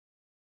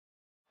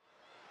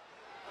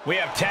We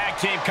have tag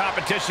team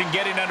competition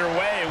getting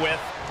underway with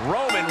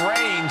Roman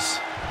Reigns,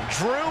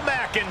 Drew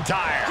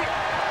McIntyre.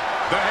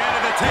 The head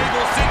of the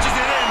table cinches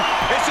it in.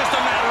 It's just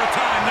a matter of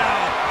time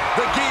now.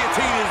 The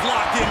guillotine is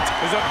locked in.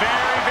 It's a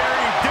very,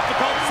 very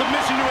difficult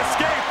submission to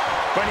escape,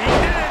 but he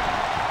did it.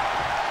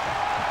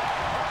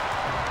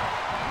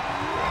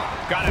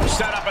 Got him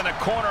set up in the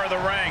corner of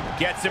the ring.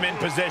 Gets him in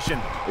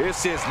position.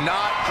 This is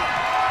not...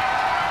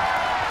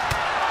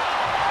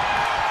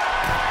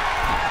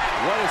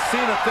 What is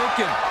Cena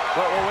thinking?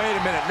 Oh, wait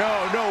a minute.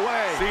 No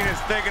way. Cena's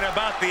thinking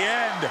about the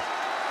end.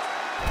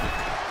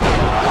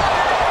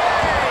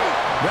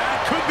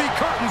 That could be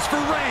curtains for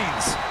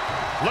Reigns.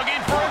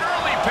 Looking for an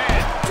early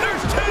pin.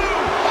 There's two.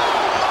 Oh,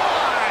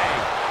 my.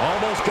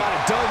 Almost got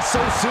it done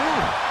so soon.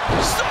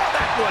 Saw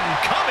that one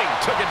coming.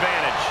 Took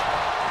advantage.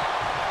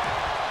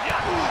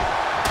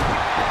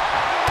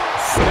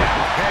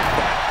 Snap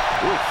headbutt.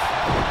 Oof.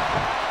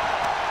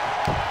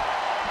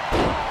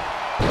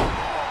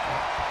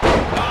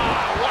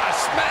 What a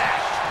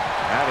smash.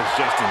 That is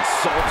just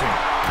insulting.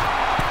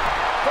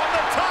 From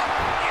the top.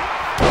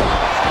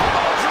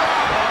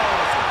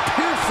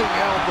 Piercing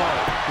elbow.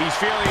 He's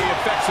feeling the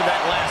effects of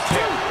that last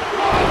hit.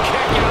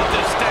 Kick out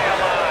to stay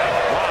alive.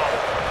 Wow.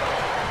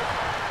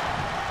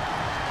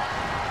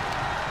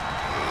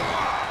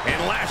 And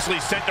Lashley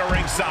sent to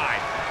ringside.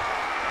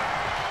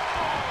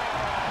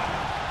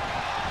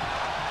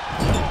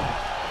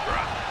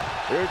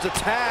 Here's a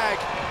tag.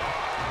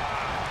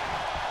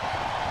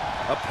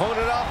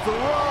 Opponent off the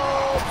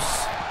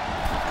ropes.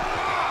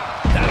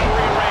 That'll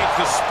rearrange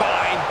the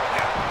spine.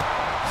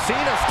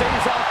 Cena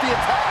stays off the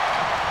attack.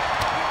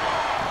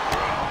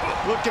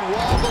 Looking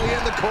wobbly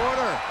in the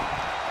corner.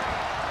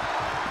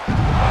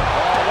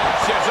 Oh,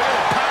 watch this. Look at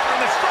the power in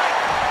the strike.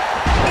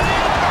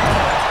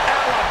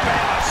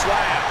 Alabama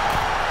slam.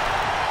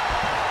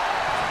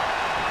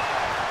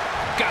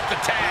 Got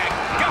the tag.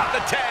 Got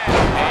the tag.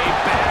 A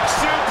back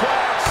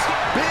suplex.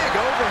 Big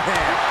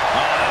overhand.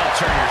 Oh, that'll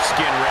turn your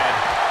skin red.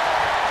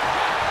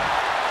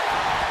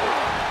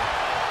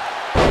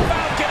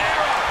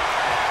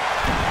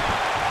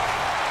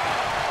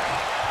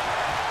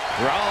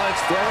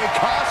 Rollins throwing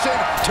caution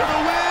to the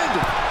wind.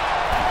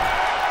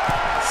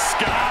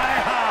 Sky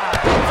high.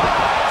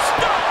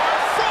 Star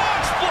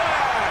frog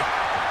splash.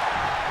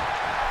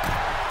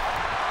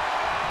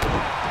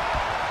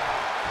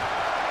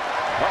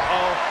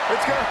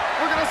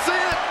 We're gonna see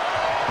it.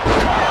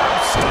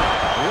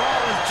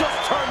 Rollins just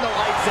turned the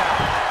lights out.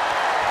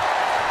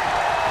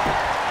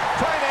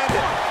 Try and end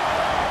it.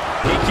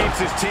 He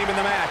keeps his team in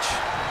the match.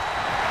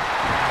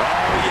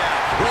 Oh, yeah.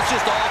 Let's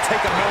just all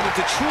take a moment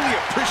to truly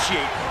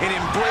appreciate and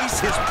embrace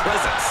his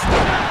presence.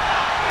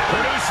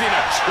 Producing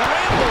a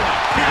trembling,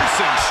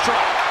 piercing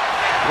strike.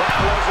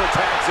 Brock Lesnar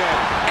tags in.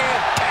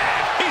 And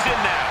tag. He's in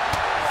now.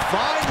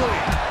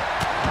 Finally.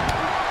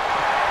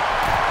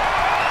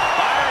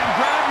 Iron,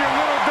 grab your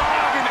little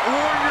dog and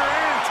warn your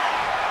aunt.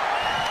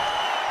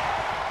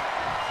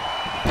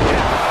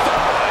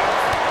 Oh,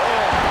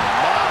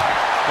 my.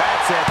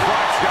 That's it.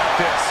 Brock's got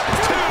this.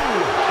 Two.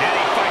 And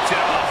he fights it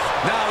off.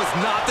 Now is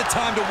not the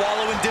time to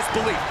wallow in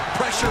disbelief.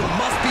 Pressure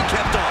must be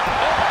kept on.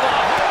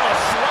 Oklahoma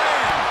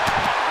slam.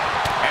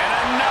 And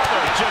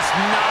another just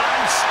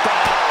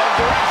non-stop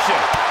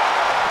aggression.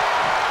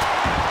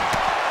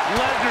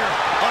 Lesnar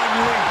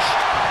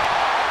unleashed.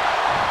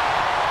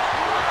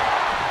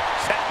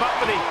 Set him up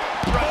with the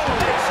Russian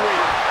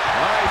sweep.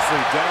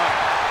 Nicely done.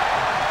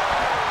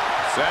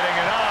 Setting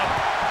it up.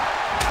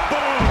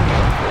 Boom.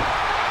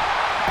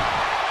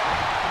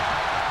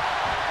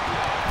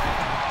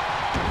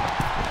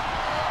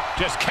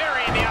 Just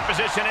carrying the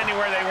opposition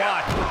anywhere they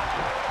want.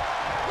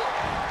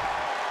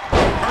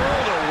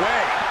 Hurled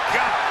away.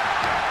 God.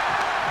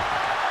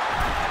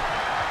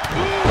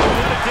 Ooh,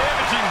 what a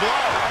damaging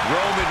blow.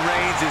 Roman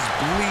Reigns is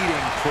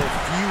bleeding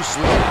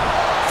profusely.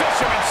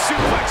 Fisherman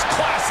suplex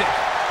classic.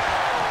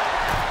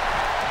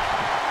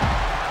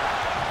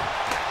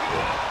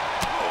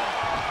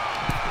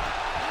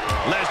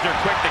 Lesnar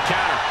quick to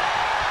counter.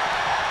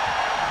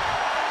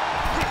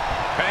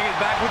 Bang it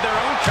back with their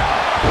own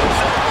counter.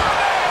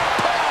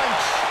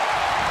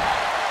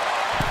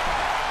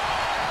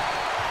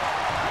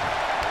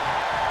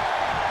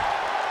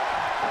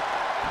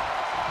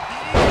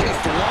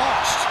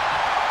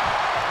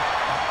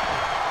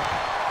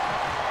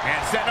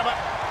 Setting him up.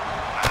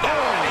 Oh,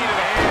 knee to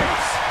the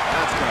hands.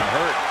 That's going to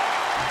hurt.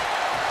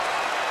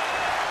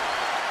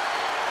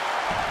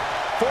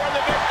 For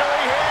the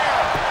victory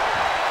here.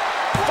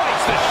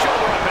 Fights the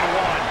shoulder up and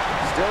one.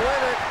 Still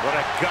in it. What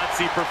a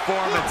gutsy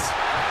performance.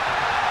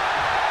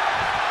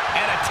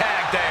 And a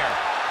tag there.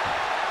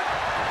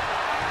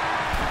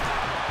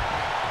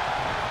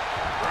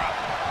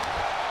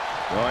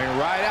 Going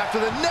right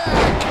after the neck.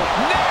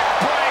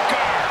 Neck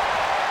breaker.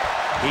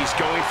 He's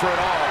going for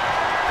it all.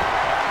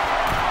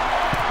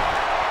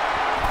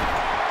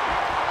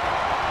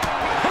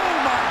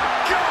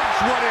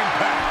 What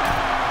impact!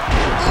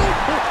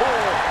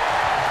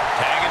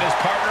 Tagging his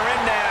partner in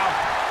now.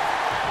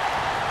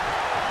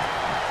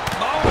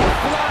 Oh,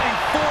 flying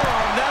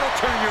forearm. That'll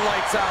turn your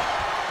lights out.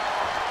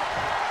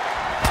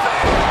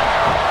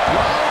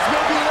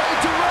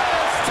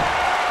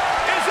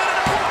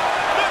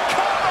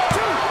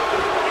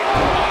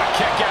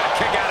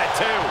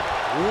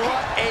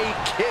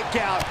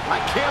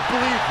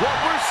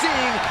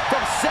 coming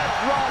from Seth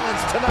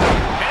Rollins tonight.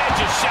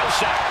 Edge is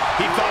shell-shocked.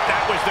 He thought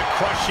that was the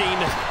crushing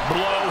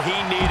blow he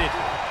needed.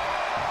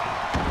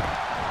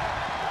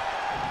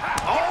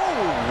 Oh,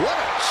 what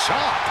a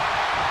chop.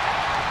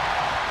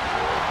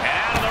 And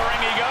out of the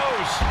ring he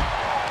goes.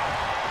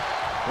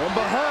 From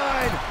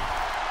behind.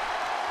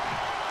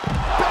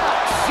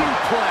 Back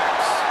suplex.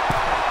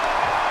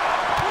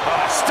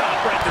 Stop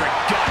right there,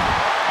 gut.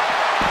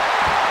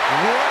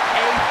 What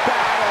a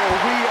battle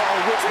we are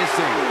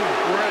witnessing.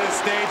 We're at a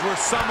stage where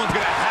someone's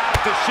going to have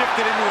to shift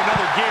it into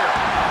another gear.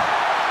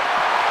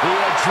 The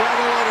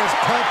adrenaline is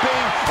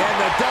pumping, and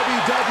the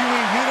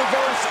WWE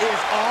Universe is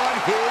on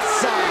his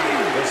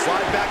side. They'll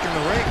slide back in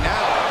the ring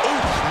now.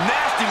 Ooh,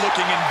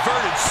 nasty-looking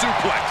inverted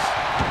suplex.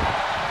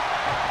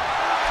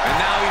 And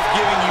now he's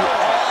giving you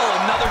all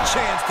another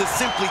chance to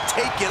simply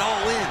take it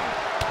all in.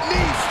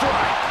 Knee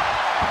strike.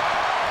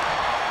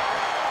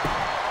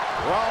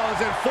 Rollins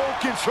in full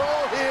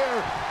control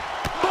here.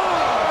 Boom!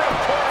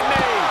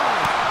 Knee.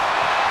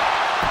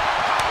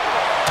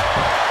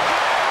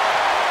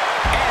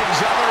 Edge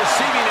on the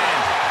receiving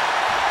end.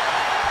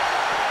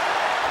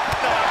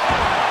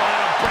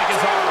 That'll break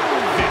his arm.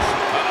 He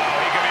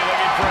could be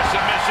looking for a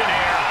submission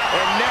here.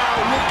 And now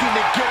looking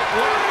to get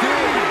locked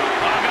in.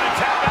 I'm going to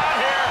tap out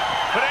here,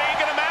 but it ain't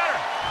going to matter.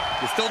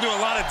 You still do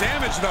a lot of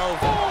damage, though.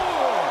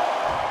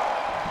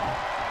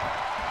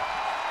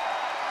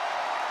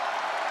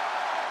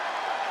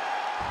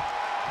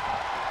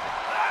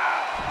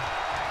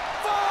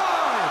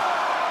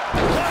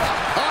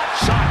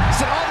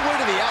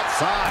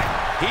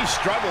 He's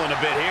struggling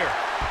a bit here.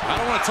 I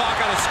don't want to talk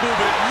out of school,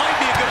 but it might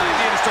be a good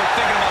idea to start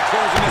thinking about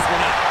closing this one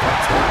out.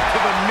 Attack to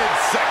the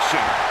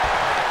midsection.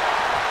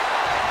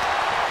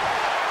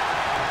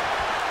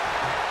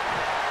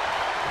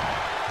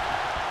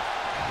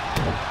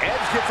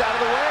 Edge gets out of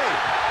the way.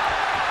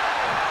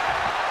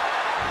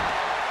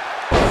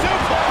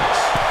 Suplex.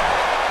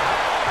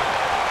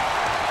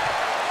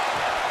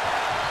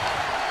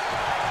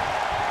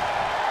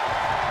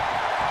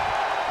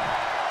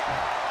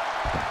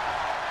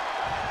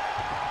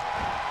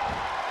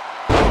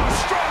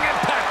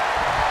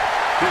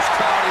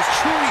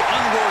 Truly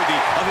unworthy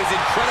of his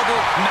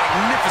incredible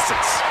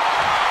magnificence.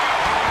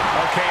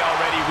 Okay,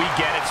 already, we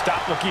get it.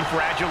 Stop looking for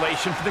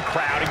adulation from the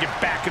crowd and get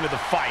back into the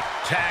fight.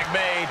 Tag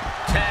made.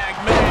 Tag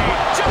made.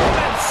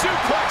 Jumping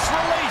suplex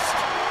released.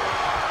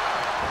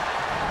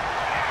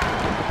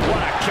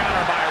 What a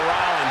counter by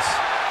Rollins.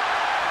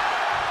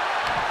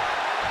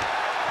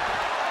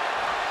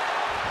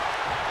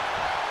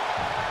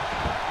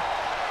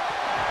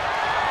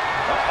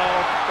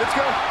 Let's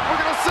go. We're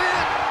going to see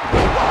it.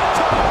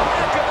 To the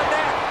back of the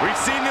neck. We've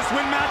seen this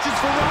win matches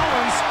for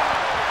Rollins.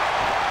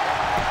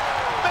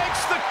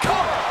 Makes the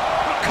cover.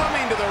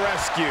 Coming to the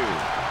rescue.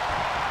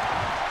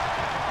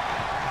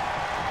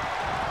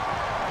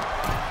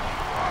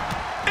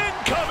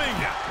 Incoming.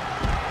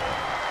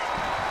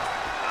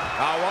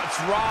 What's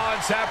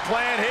Rollins have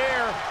planned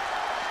here?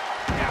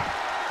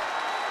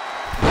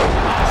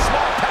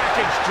 Small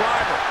package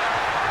driver.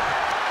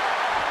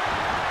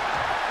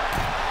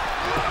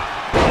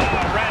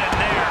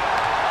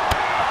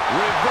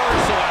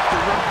 Reversal after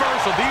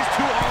reversal. These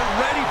two aren't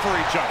ready for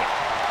each other.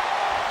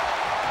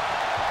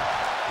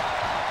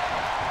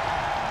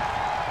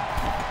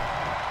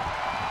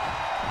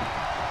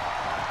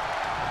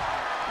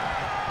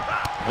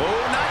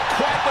 Oh, not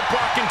quite what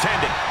Brock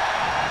intended.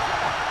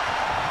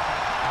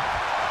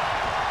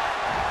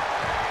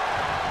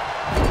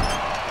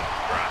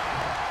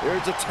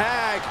 Here's a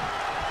tag.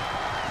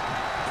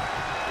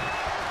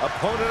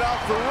 Opponent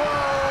off the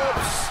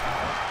ropes.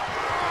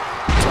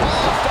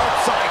 Tossed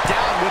upside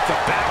down with the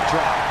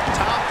backdrop.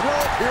 Top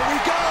rope, here we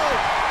go.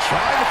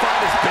 Trying to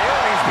find his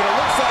bearings, but it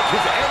looks like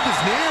his end is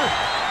near.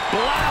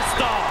 Blast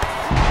off.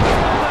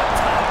 The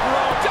top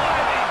rope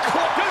diving.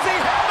 Does he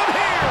have him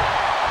here?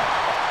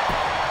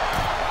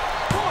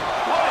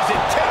 What does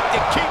it take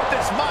to keep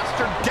this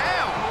monster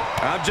down?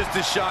 I'm just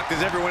as shocked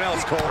as everyone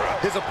else, Cole.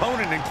 His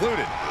opponent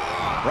included.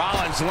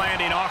 Rollins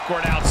landing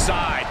awkward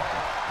outside.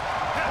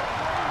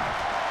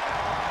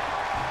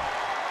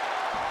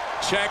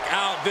 Check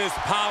out this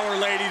power,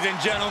 ladies and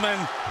gentlemen.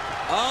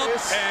 Up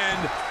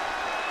and...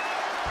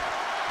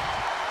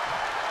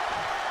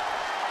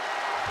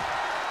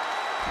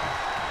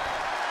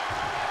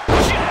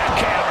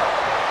 Jackhammer.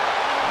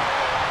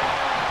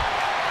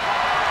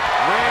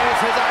 Reigns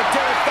has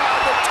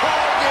identified the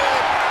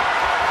target.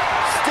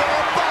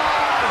 Stand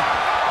by.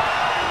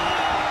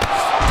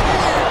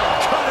 Spear.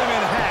 Cut him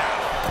in half.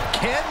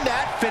 Can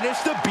that finish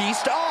the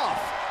beast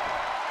off?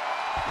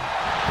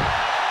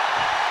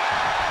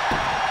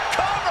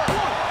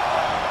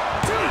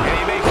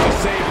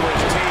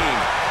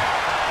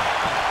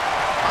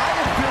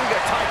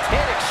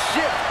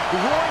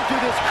 Roaring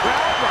through this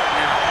crowd right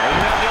now. They're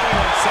not the only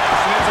one,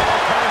 Saxon. It's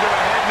all coming to a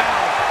head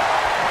now.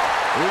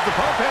 Here's the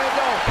pump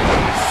handle.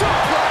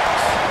 Suplex.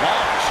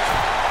 Launched.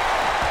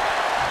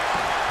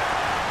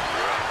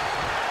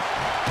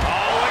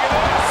 Oh, look at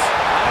this.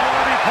 I don't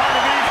want to be part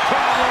of these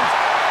problems.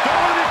 Don't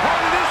want to be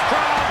part of this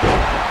crowd.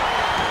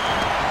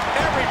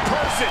 Every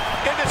person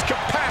in this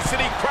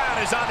capacity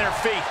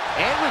their feet.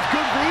 And with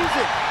good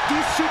reason.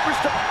 These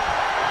superstars...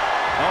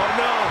 Oh,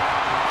 no.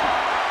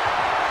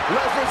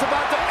 Lesnar's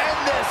about to end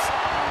this.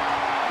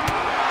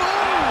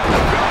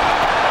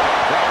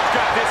 Rollins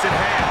got this in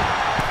hand.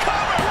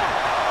 Cover!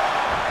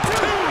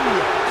 2.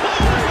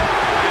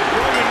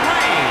 Roman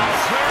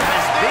Reigns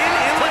has been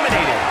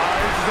eliminated.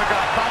 This is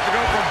about to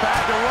go from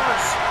bad to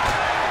worse.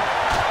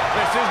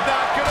 This is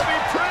not going to be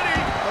pretty.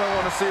 I don't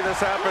want to see this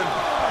happen.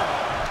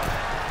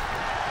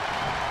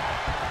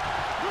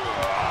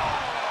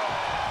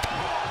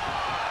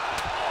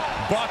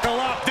 Buckle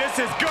up. This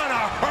is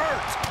gonna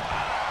hurt.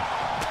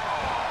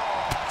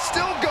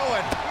 Still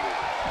going.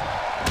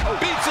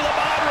 Beats to the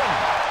bottom.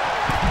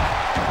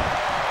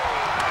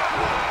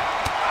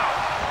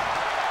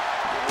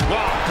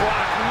 Well,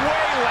 Brock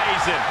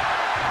waylays him.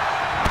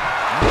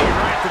 Knee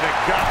right to the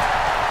gut.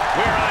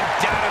 We're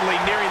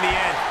undoubtedly nearing the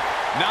end.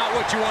 Not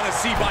what you want to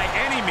see by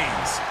any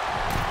means.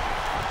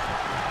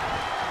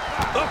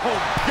 Oh,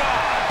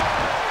 God.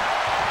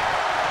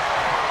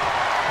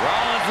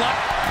 Rollins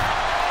left.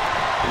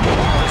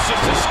 It's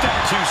just a step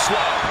too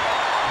slow.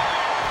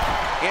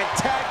 And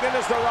tagged in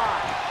as The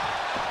Rock.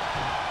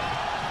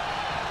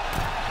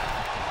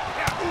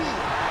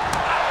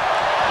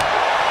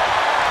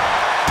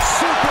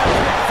 Super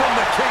kick from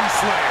the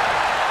Kingslayer.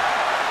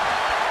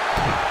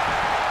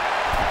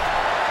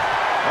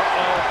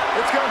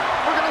 It's good.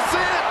 We're going to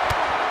see it.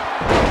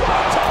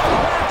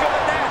 Back of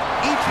the net.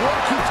 Each one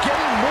keeps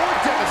getting more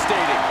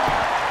devastating.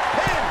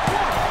 Pin.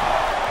 1,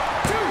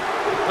 2.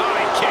 Oh,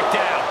 he kicked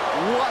out.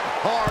 What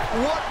heart,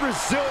 what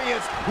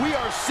resilience we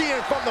are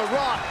seeing from The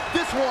Rock.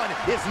 This one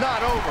is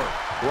not over.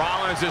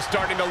 Rollins is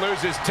starting to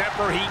lose his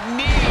temper. He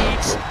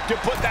needs to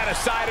put that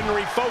aside and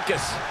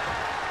refocus.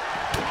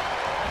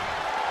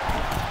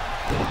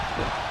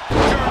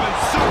 German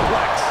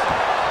suplex.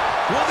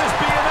 Will this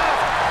be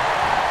enough?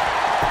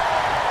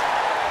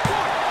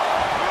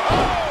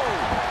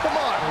 Oh! Come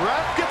on,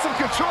 ref. Get some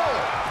control.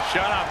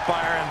 Shut up,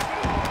 Byron.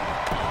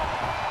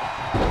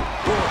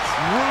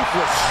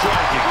 Ruthless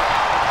striking.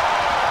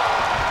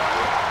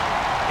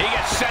 He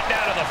gets sent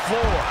down to the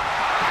floor.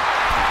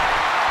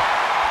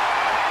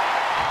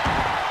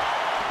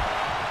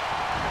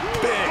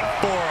 Big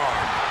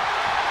forearm.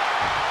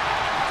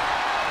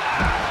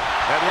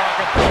 Headlock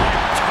applied.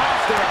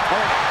 Toss their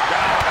opponent.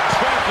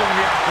 Trampling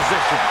the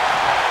opposition.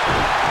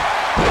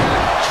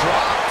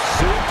 Drop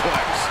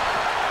suplex.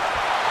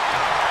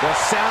 The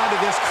sound of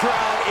this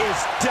crowd is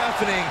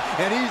deafening,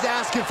 and he's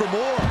asking for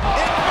more.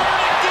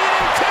 Inverted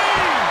DDT!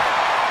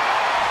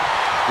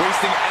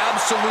 Wasting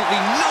absolutely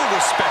no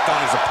respect on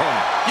his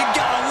opponent. You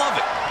gotta love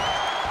it.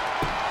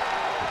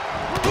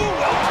 Ooh,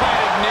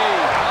 well-planted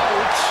knee.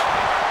 Ouch.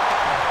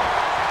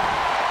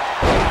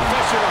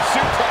 Fisherman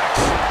suplex.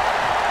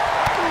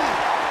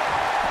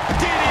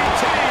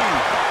 DDT!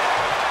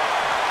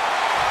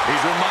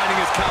 He's reminding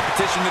his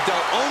competition that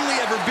they'll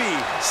only ever be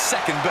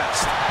second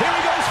best. Here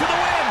he goes for the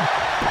win.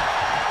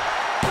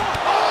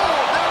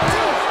 Oh, that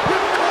is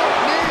ripcord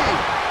knee.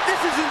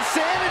 This is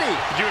insanity.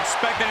 Did you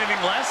expect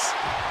anything less?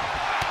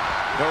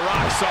 The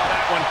Rock saw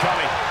that one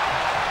coming.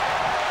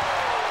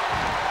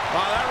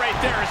 Oh, that right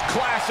there is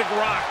classic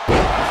Rock.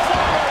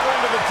 Flung over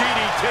into the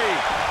DDT.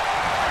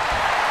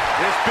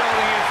 This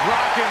building is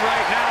rocking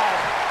right now.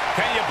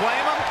 Can you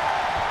blame him?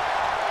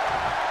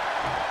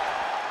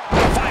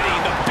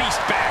 Fighting the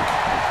beast back.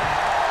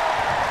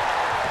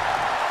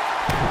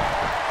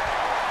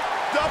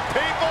 The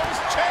People's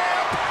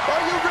Champ.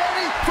 Are you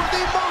ready for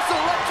the most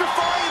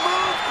electrifying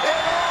move in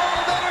all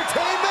of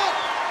entertainment?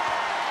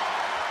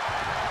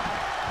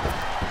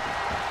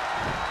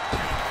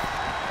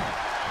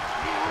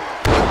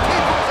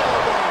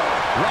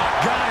 Rock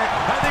got it.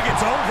 I think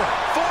it's over.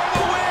 For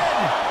the win.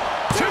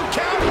 2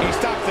 count. He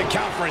stops the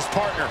count for his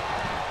partner.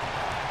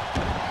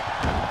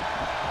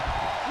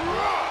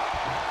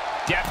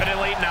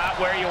 Definitely not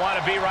where you want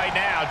to be right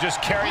now.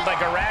 Just carried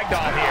like a rag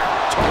doll here.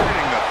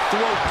 Targeting the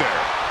throat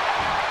there.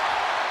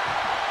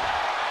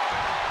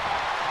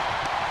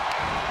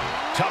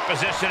 Tough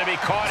position to be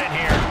caught in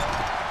here.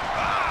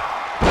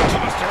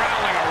 Tossed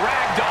around like a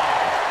rag doll.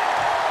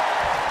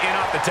 In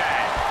off the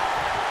tag.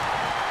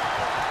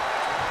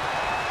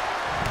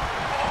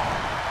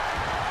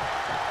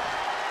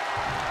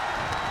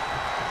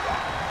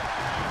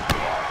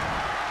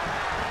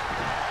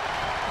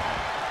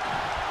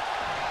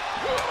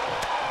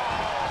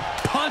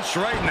 Punch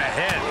right in the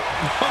head.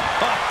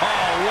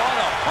 Oh, what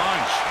a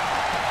punch.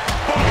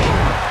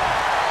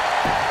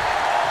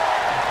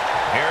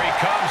 Here he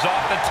comes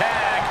off the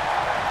tag.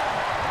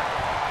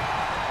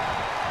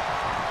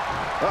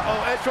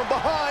 Uh-oh, edge from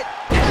behind.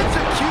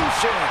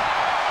 Execution.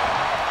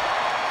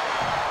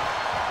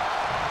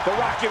 The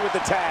Rocket with the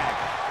tag.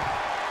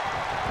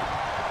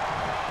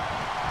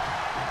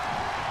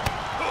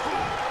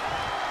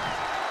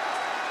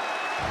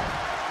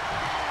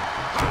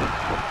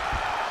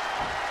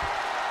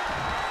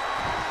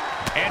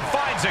 And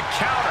finds a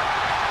counter.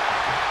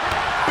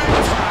 Big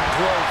time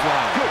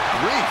clothesline. Good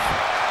grief.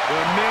 The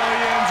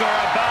millions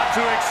are about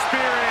to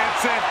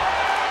experience it.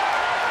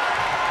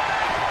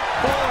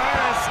 Full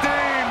head of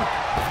steam.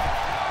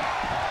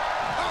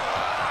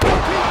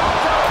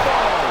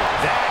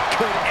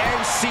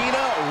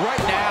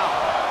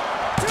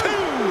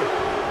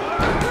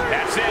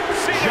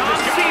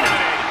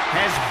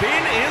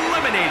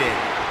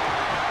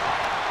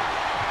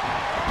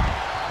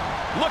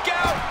 Look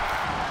out!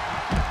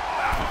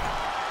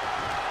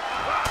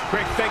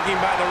 Quick thinking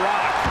by The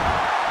Rock.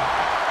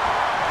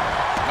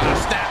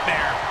 Snap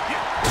there.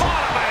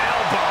 Caught him by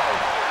elbow.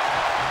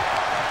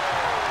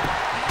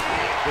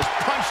 Just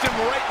punched him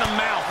right in the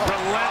mouth.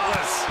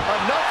 Relentless.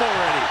 Enough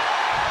already.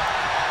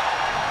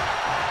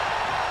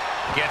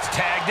 Gets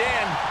tagged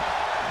in.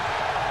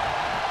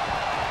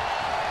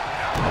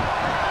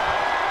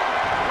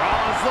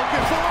 Rollins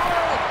looking for it.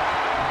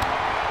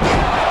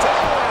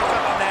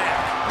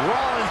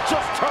 Rollins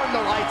just turned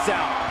the lights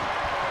out.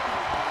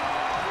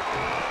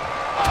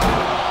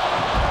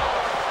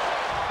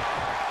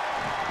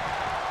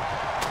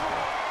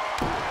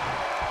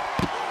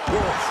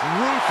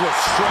 Ruthless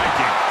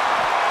striking.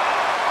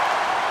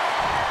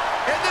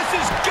 And this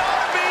has got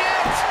to be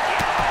it.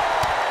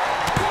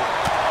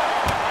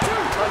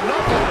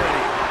 Enough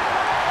already.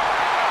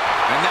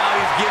 And now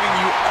he's giving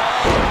you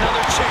all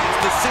another chance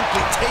to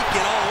simply take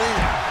it all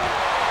in.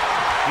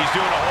 He's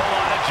doing a whole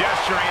lot of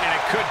gesturing, and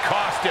it could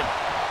cost him.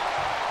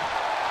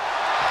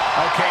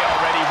 Okay,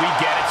 already, we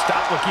get it.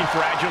 Stop looking for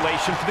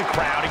adulation for the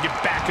crowd and get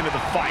back into the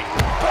fight.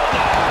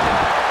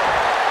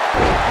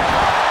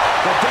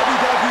 The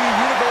WWE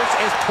Universe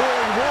is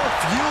pouring more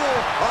fuel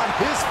on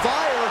his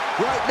fire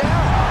right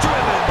now.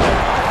 Driven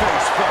down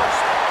face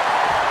first.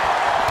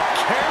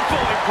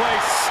 Carefully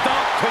placed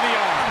stomp to the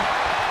arm.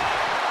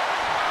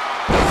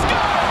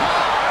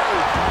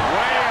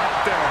 Way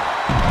up there.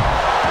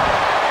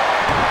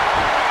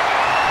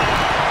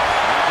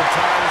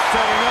 McIntyre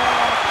setting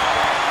up.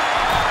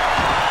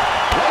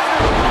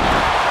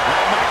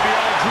 That might be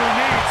all Drew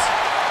needs.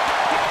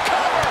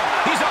 Cover!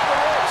 He's on the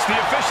ropes. The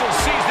official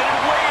sees that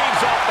it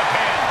waves off the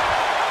pin.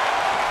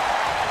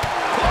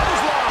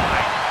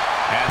 Clothesline.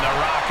 And The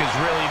Rock is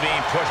really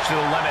being pushed to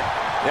the limit.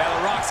 Yeah,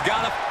 The Rock's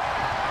got him.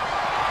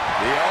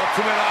 The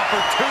ultimate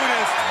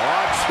opportunist.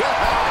 Watch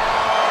out.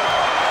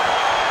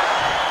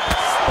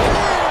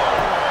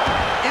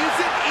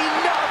 Isn't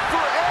enough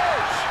for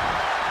Edge.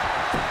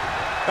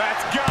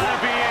 That's gotta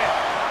be it.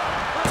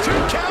 2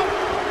 count.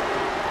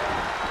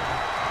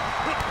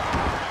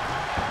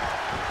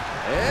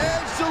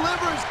 Edge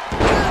delivers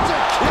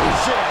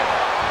execution.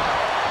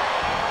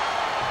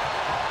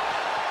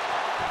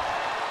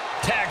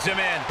 Tags him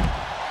in.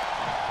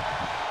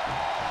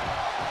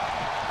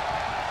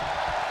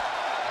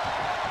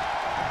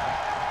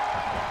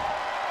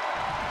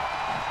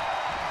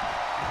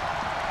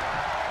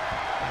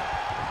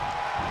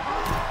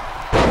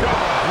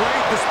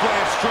 Great display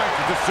of strength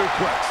with the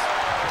suplex.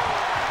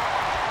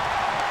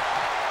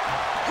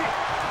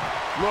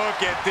 Look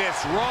at this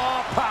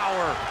raw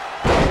power.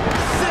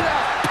 Sit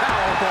out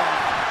powerbomb.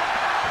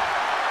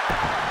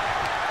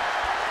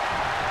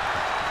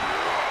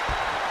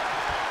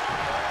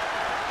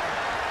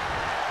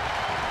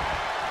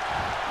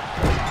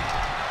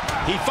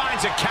 He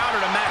finds a counter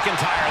to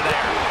McIntyre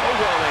there. A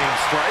well-aimed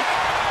strike.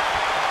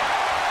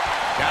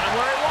 Got him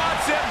where he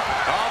wants him.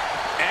 Up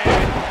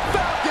and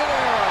Falcon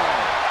Arrow.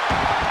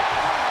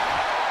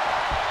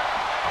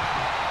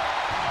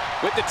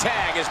 With the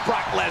tag is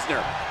Brock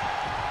Lesnar.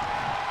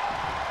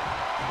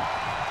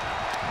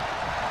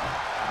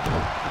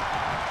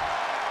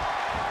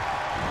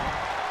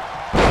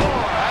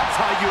 Oh, that's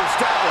how you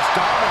establish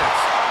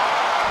dominance.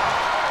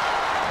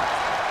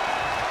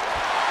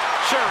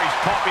 Sure, he's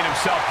pumping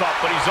himself up,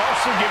 but he's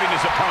also giving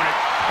his opponent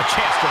a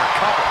chance to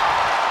recover.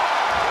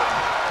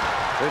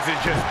 This is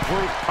just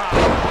brute power. Oh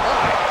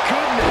my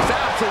goodness,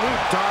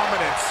 absolute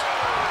dominance.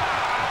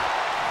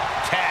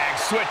 Tag,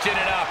 switching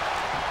it up.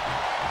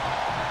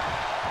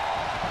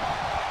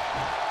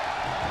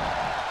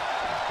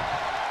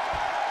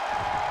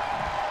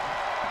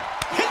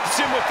 Hits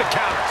him with the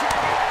counter.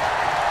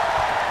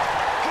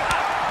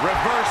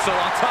 Reversal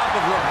on top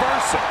of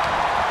reversal.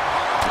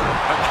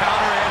 A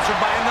counter answered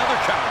by another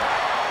counter.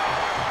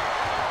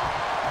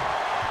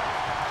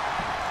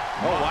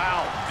 Oh,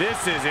 wow. This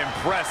is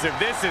impressive.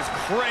 This is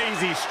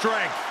crazy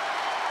strength.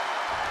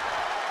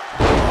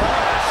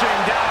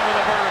 Crashing down with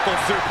a vertical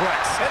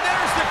suplex. And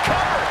there's the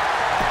cover.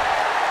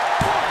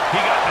 He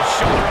got the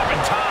shoulder up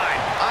in time.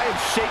 I am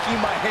shaking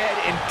my head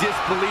in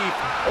disbelief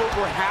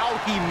over how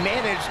he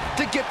managed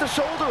to get the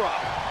shoulder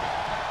up.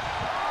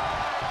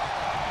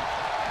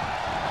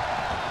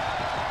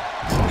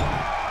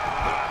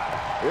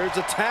 Here's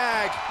a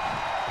tag.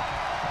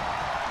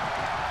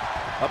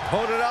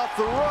 Opponent off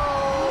the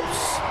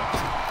ropes.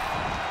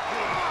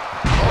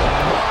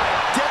 Oh my,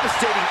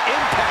 devastating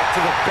impact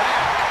to the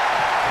back.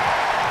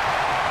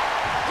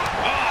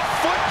 Oh,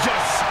 foot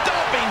just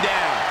stomping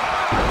down.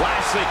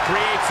 Lashley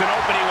creates an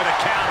opening with a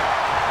counter.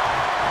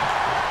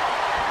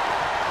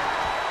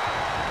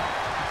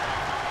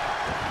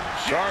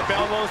 Sharp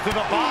elbows to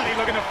the body,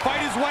 looking to fight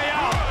his way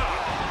out.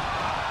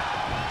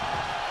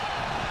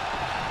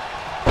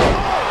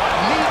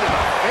 Knee to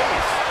the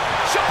face.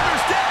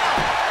 Shoulders down.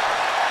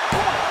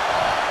 1,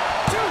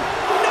 2,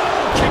 no.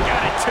 Kick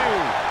out at 2.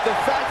 The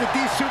fact that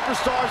these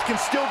superstars can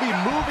still be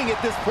moving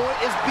at this point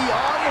is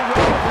beyond the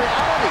realm of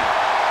reality.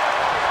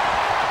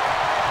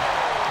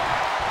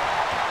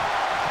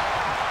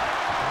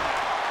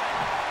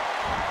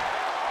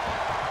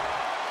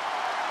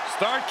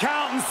 Start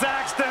counting,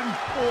 Saxton.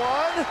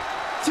 1,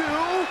 2, 3.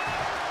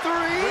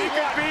 We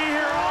could be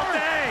here all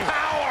day.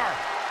 Power.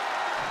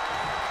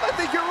 I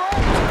think you're right.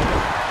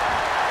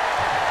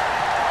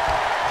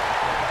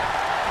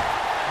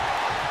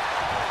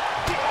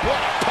 What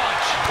a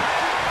punch.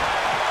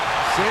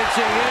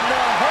 Cinching in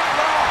the hurt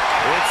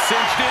lock. It's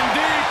cinched in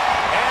deep.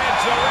 Edge,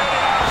 the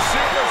rated R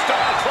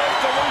superstar, close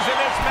to losing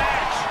this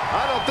match.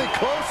 I don't think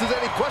close is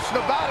any question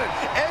about it.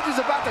 Edge is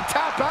about to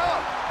tap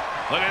out.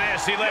 Look at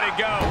this, he let it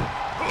go.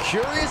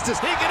 Curious to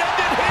he can end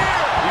it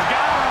here. He's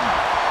got him.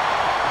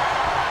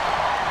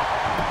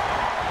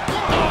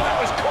 Oh, that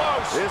was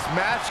close. This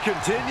match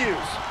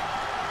continues.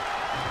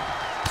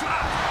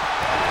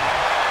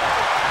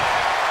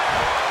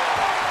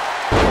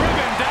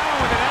 Driven down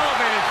with an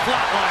elevated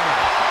flatliner.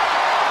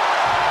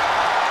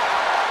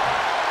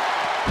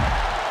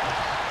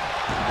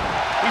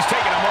 He's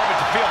taking a moment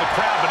to feel the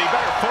crowd, but he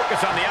better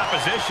focus on the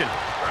opposition.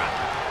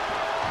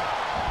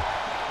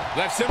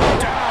 Left him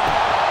down,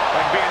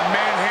 like being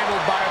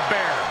manhandled by a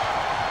bear.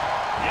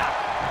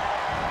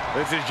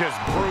 This is just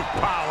brute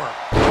power.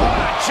 What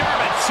a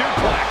German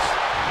suplex.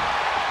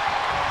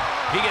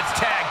 He gets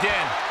tagged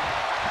in.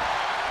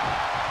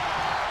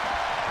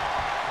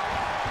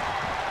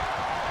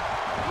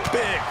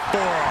 Big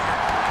forearm.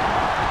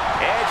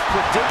 Edge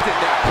predicted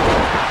that.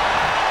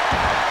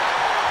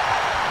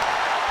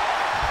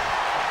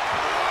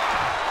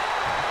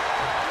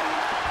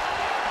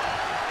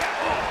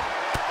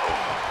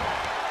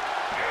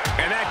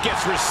 And that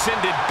gets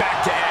rescinded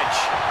back to Edge.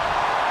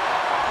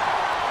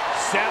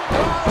 Seth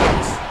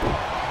Rollins.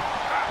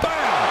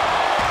 Bam!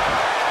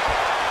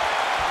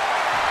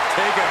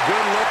 Take a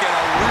good look at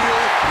a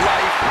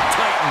real-life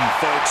Titan,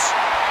 folks.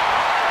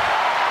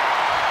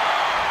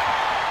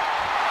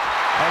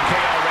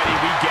 Okay, already,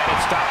 we get it.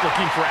 Stop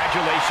looking for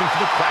adulation for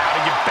the crowd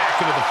and get back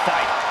into the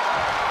fight.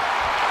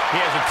 He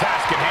has a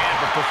task at hand,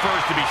 but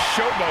prefers to be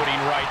showboating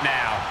right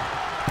now.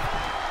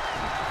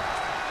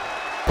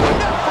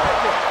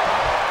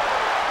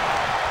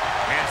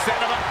 And set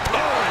him up.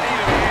 Oh, knee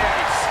to the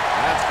ace.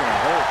 That's gonna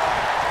hurt.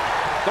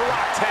 The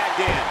Rock tagged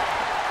in.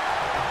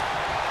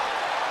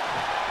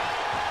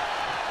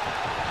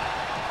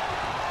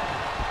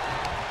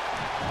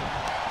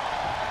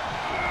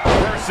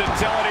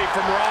 Versatility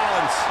from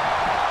Rollins.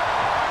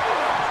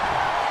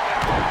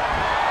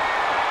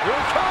 Here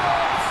it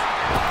comes.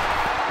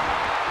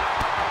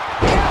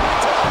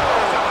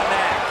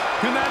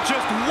 And that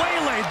just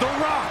waylaid The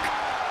Rock.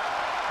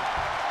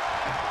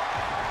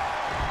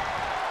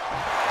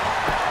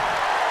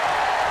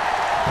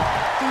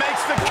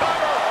 Makes the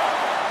cover.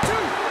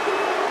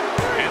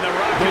 And The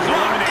Rock is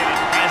eliminated.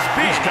 Has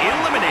been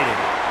eliminated.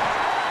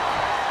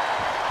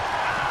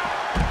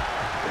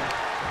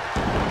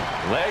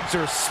 Legs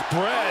are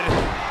spread.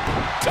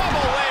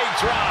 Double leg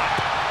drop.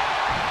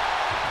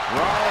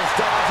 Rollins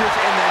dodges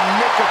in the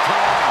nick of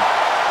time.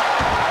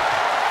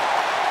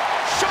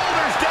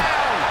 Shoulders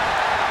down.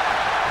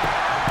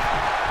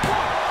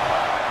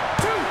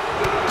 1, 2.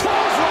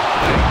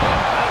 Clothesline.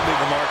 That'll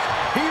leave a mark.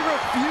 He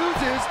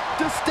refuses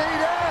to stay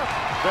down.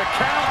 The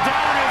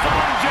countdown is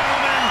on,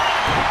 gentlemen.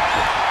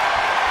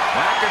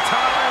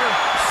 McIntyre,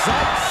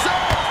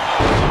 sunset.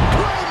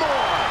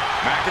 Claymore.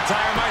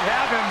 McIntyre might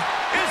have him.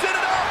 Is it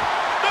enough?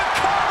 The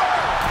cover.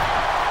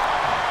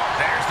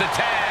 There's the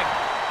tag.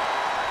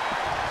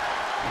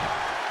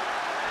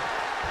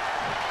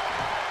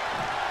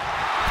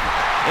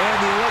 And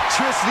the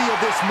electricity of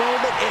this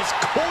moment is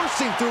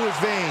coursing through his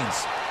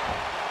veins.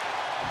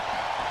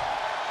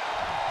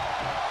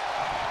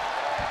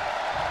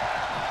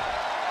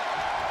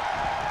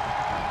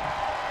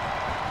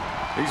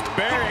 He's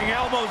burying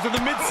elbows in the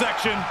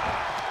midsection.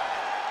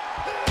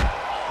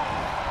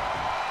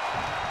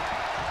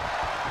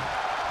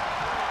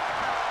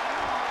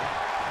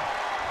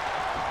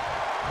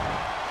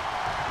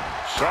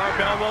 Sharp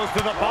elbows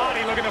to the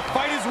body, looking to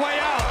fight his way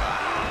out.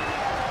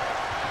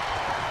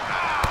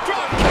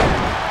 Drop kick.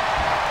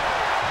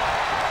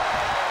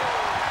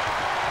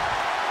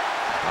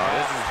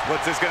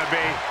 What's this gonna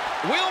be?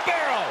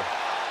 Wheelbarrow.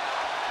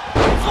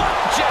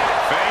 Flapjack.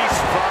 Face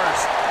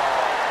first.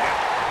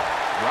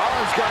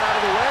 Rollins got out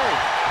of the way.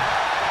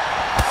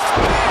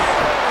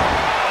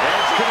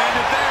 Edge can end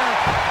it there.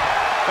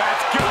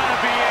 That's gotta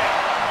be it.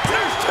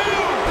 There's 2.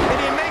 And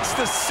he makes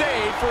the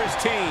save for his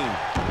team.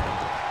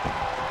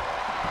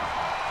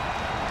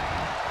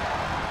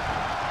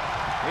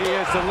 He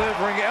is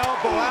delivering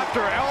elbow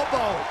after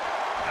elbow.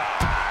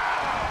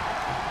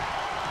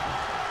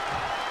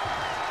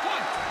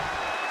 1,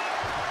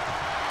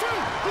 2.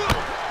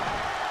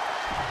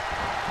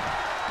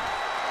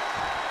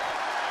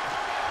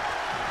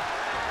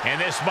 And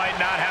this might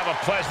not have a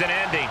pleasant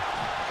ending.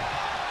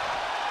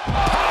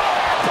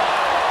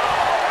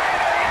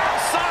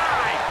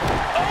 Outside.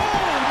 Oh,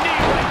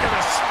 knee right to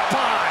the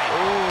spine.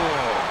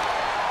 Ooh.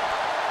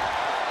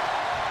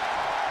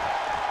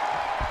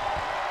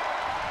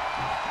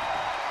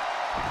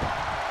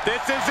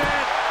 This is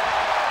it.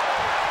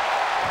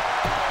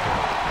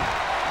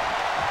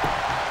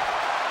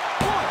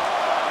 1,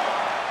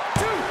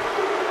 2.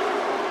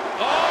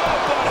 Oh,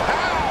 but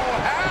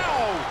how?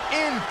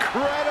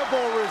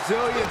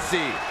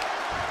 efficiency.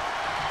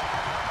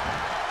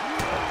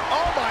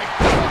 Oh my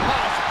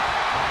gosh!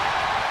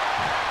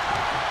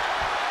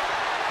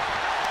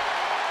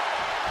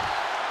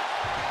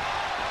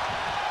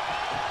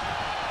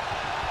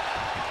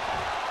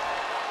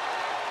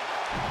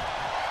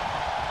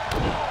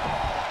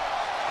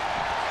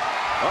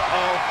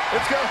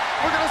 It's good.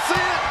 We're gonna see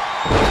it.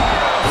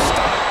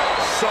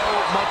 So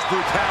much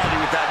brutality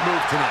with that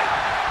move tonight.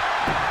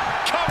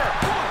 Cover.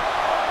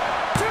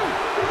 1, 2.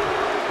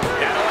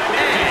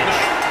 Edge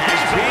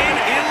has been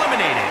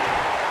eliminated.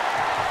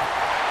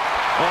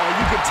 Oh,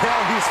 you can tell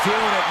he's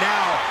feeling it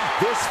now.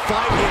 This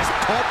fight is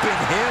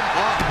pumping him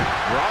up.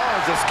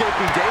 Rollins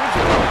escaping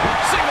danger.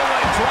 Single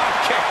leg drop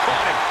kick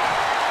on him.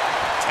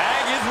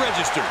 Tag is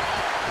registered.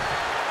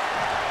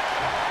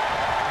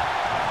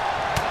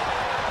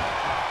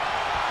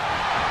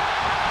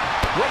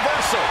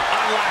 Reversal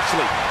on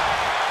Lashley.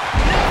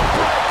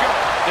 Neckbreaker.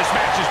 This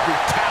match's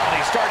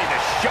brutality starting to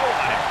show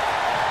on him.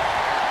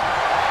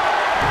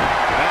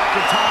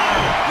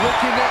 McIntyre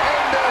looking to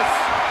end this.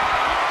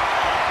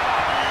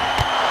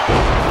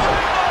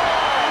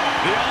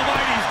 The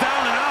Almighty's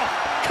down and out.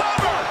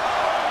 Cover.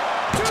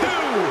 2.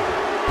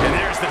 And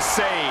there's the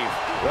save.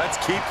 Let's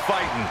keep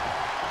fighting.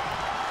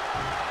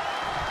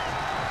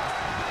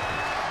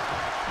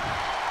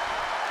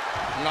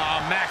 Oh,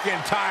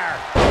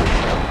 McIntyre.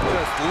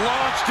 Just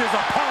launched his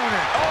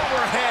opponent.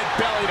 Overhead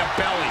belly to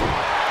belly.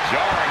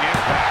 Jarring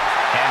impact.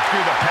 And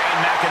through the pain,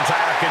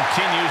 McIntyre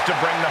continues to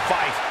bring the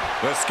fight.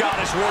 The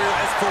Scottish Warrior,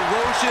 as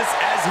ferocious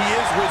as he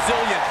is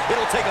resilient,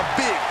 it'll take a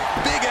big,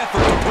 big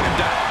effort to put him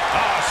down.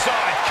 Oh, saw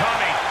it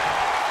coming.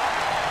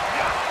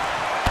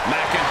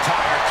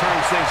 McIntyre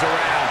turns things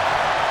around.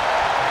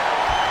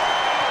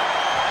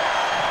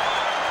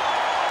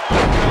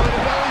 Belly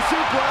to belly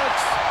suplex.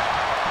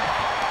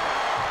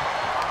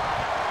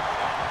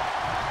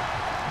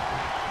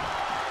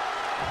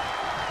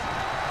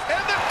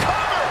 And the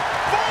cover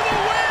for the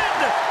win!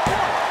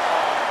 1,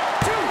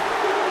 2.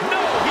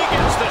 No, he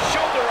gets the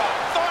shoulder up.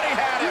 Thought he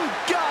had it. You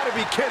gotta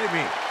be kidding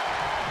me.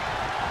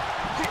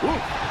 Ooh,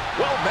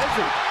 well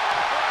measured.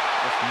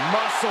 Just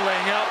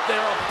muscling up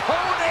their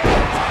opponent.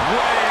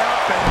 Way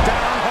up and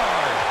down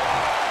hard.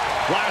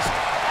 Last.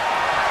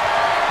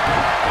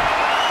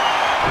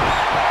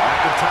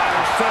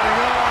 McIntyre setting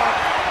up.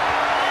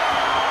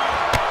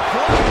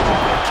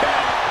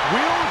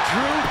 Will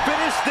Drew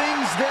finish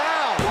things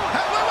now?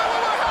 Hey, wait.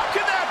 How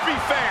can that be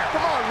fair?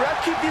 Come on,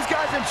 ref, keep these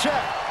guys in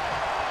check.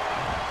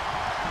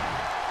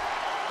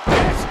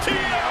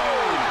 STO!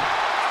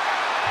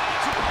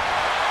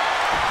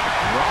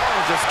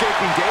 Rollins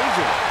escaping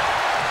danger.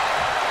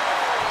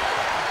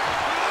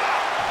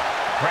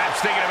 Perhaps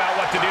thinking about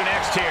what to do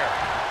next here.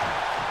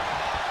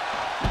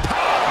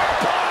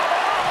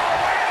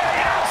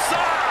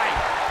 Outside!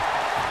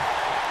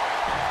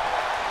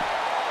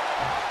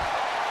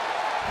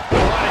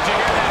 Why did you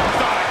hear that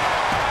thud?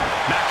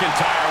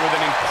 McIntyre with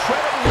an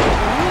incredibly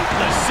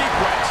ruthless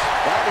sequence.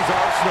 Bobby's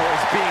arsenal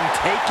is being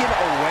taken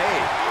away.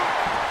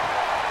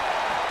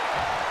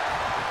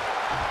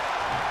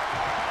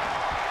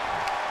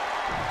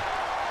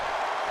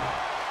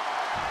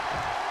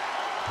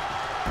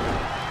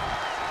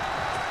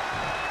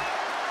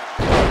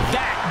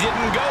 That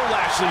didn't go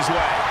Lashley's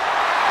way.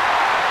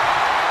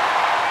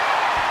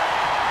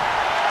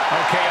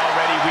 Okay,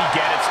 already, we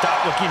get it.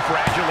 Stop looking for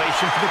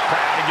adulation for the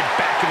crowd and get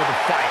back into the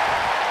fight.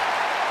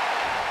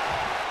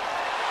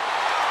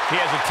 He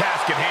has a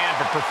task at hand,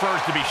 but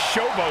prefers to be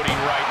showboating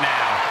right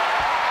now.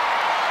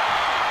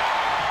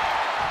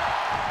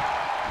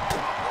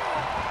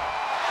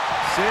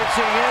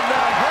 Cinching in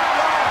the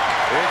headlock.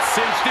 It's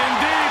cinched in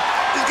deep.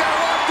 He's got it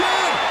locked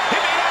in. He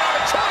may not have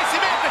a choice. He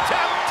made the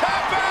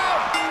tap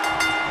out.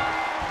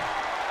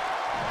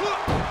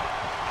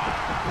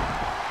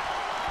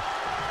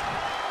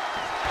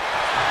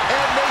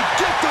 And they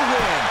get the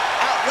win.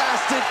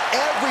 Outlasted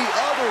every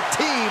other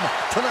team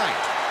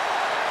tonight.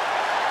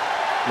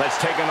 Let's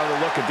take another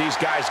look at these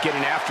guys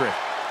getting after it.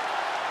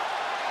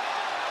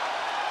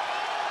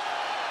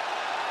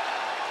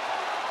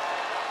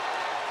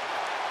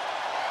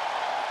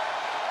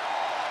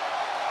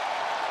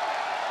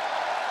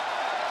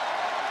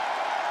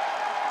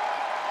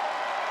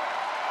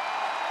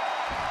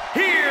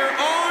 Here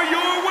are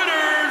your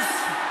winners,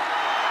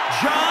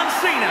 John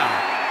Cena,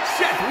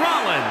 Seth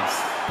Rollins,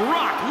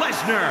 Brock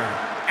Lesnar,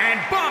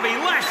 and Bobby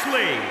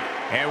Lashley.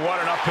 And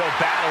what an uphill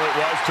battle it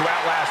was to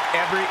outlast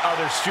every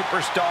other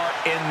superstar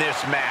in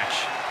this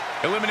match.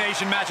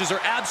 Elimination matches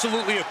are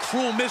absolutely a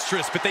cruel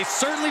mistress, but they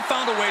certainly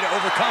found a way to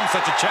overcome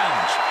such a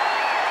challenge.